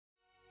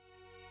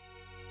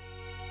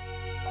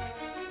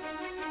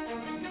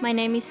My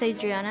name is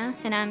Adriana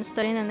and I'm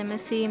studying an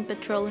MSc in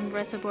Petroleum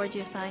Reservoir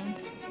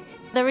Geoscience.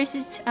 The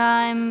research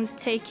I'm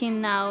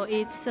taking now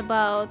it's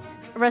about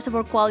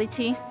reservoir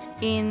quality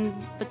in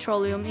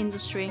petroleum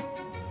industry.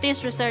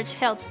 This research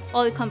helps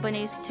oil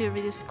companies to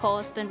reduce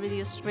costs and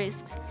reduce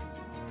risks.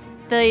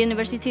 The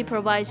university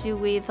provides you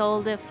with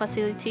all the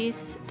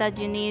facilities that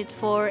you need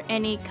for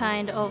any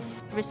kind of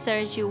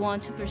research you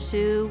want to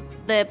pursue.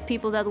 The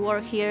people that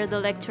work here, the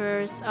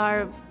lecturers,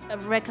 are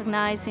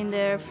recognized in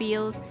their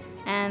field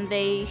and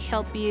they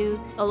help you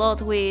a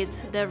lot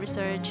with the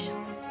research.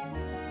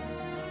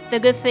 The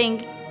good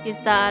thing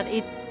is that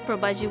it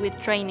provides you with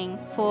training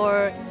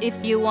for if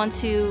you want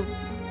to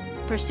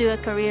pursue a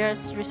career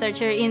as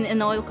researcher in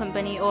an oil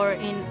company or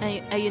in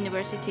a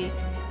university.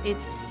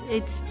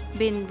 It's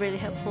been really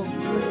helpful.